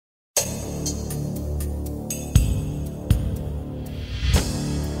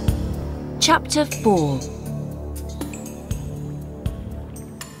Chapter 4.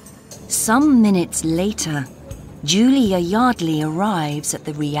 Some minutes later, Julia Yardley arrives at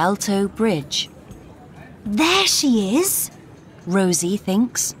the Rialto Bridge. There she is, Rosie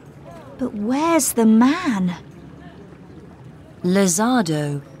thinks. but where's the man?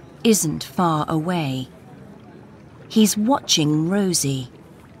 Lizardo isn't far away. He's watching Rosie.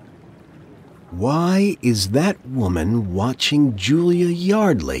 Why is that woman watching Julia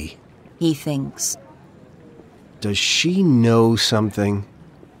Yardley? He thinks. Does she know something?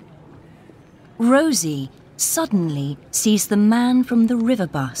 Rosie suddenly sees the man from the river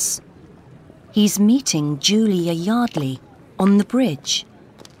bus. He's meeting Julia Yardley on the bridge.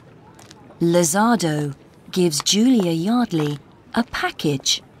 Lizardo gives Julia Yardley a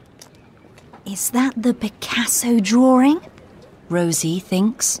package. Is that the Picasso drawing? Rosie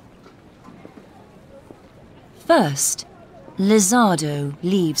thinks. First, Lizardo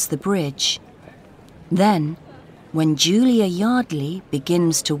leaves the bridge. Then, when Julia Yardley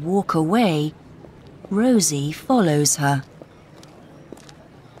begins to walk away, Rosie follows her.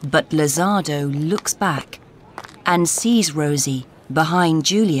 But Lizardo looks back and sees Rosie behind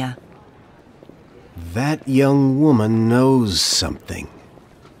Julia. That young woman knows something.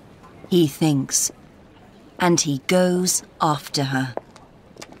 He thinks, and he goes after her.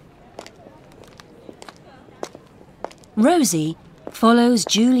 Rosie follows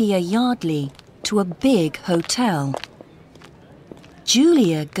Julia Yardley to a big hotel.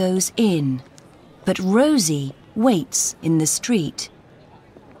 Julia goes in, but Rosie waits in the street.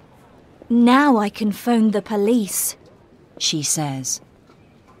 Now I can phone the police, She says.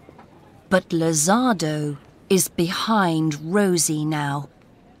 But Lizardo is behind Rosie now,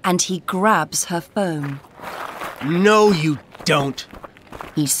 and he grabs her phone. No, you don't.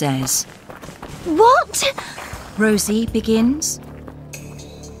 He says. What? Rosie begins.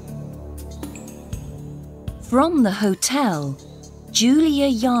 From the hotel, Julia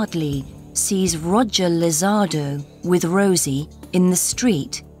Yardley sees Roger Lizardo with Rosie in the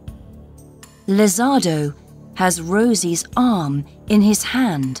street. Lizardo has Rosie's arm in his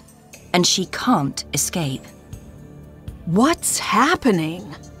hand, and she can't escape. What's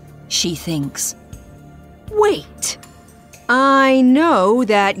happening? She thinks. Wait. I know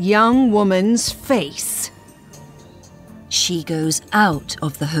that young woman's face. She goes out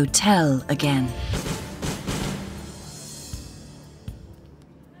of the hotel again.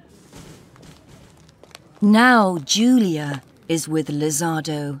 Now Julia is with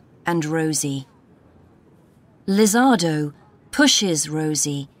Lizardo and Rosie. Lizardo pushes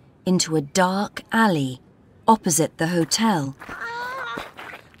Rosie into a dark alley opposite the hotel.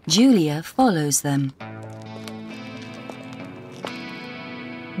 Julia follows them.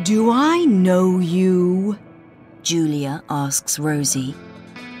 Do I know you? Julia asks Rosie,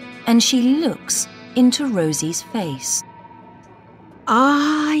 and she looks into Rosie's face.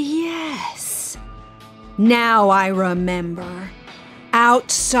 Ah, yes. Now I remember.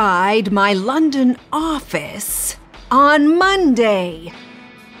 Outside my London office on Monday.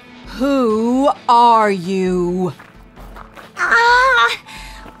 Who are you? Ah!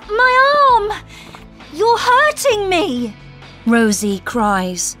 My arm! You're hurting me! Rosie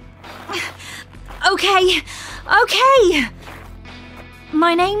cries. Okay.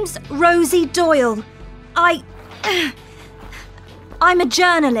 My name's Rosie Doyle. I'm a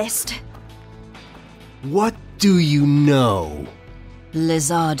journalist. What do you know?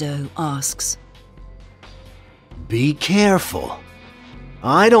 Lizardo asks. Be careful.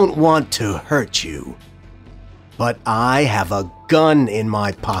 I don't want to hurt you, but I have a gun in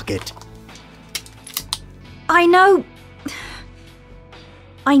my pocket. I know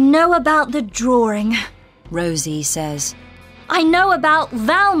about the drawing. Rosie says. I know about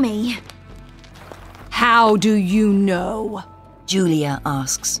Valmy. How do you know? Julia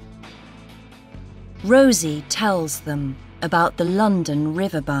asks. Rosie tells them about the London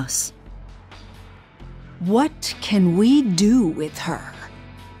river bus. What can we do with her?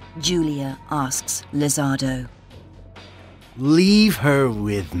 Julia asks Lizardo. Leave her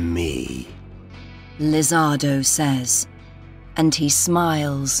with me. Lizardo says, and he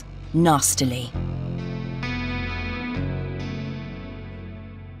smiles nastily.